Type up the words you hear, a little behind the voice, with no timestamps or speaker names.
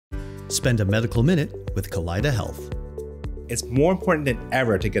Spend a medical minute with Kaleida Health. It's more important than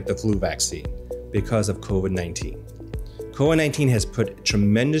ever to get the flu vaccine because of COVID-19. COVID-19 has put a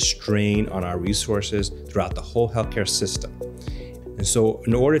tremendous strain on our resources throughout the whole healthcare system. And so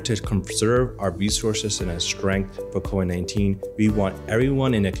in order to conserve our resources and our strength for COVID-19, we want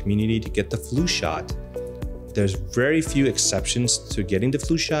everyone in the community to get the flu shot. There's very few exceptions to getting the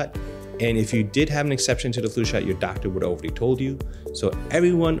flu shot. And if you did have an exception to the flu shot, your doctor would have already told you. So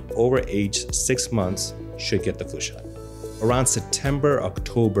everyone over age 6 months should get the flu shot. Around September,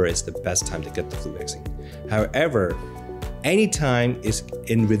 October is the best time to get the flu vaccine. However, any time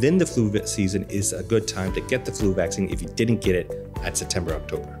within the flu season is a good time to get the flu vaccine if you didn't get it at September,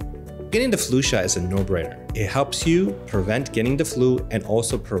 October. Getting the flu shot is a no-brainer. It helps you prevent getting the flu and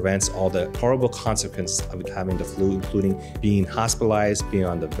also prevents all the horrible consequences of having the flu, including being hospitalized, being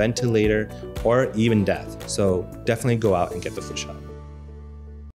on the ventilator, or even death. So definitely go out and get the flu shot.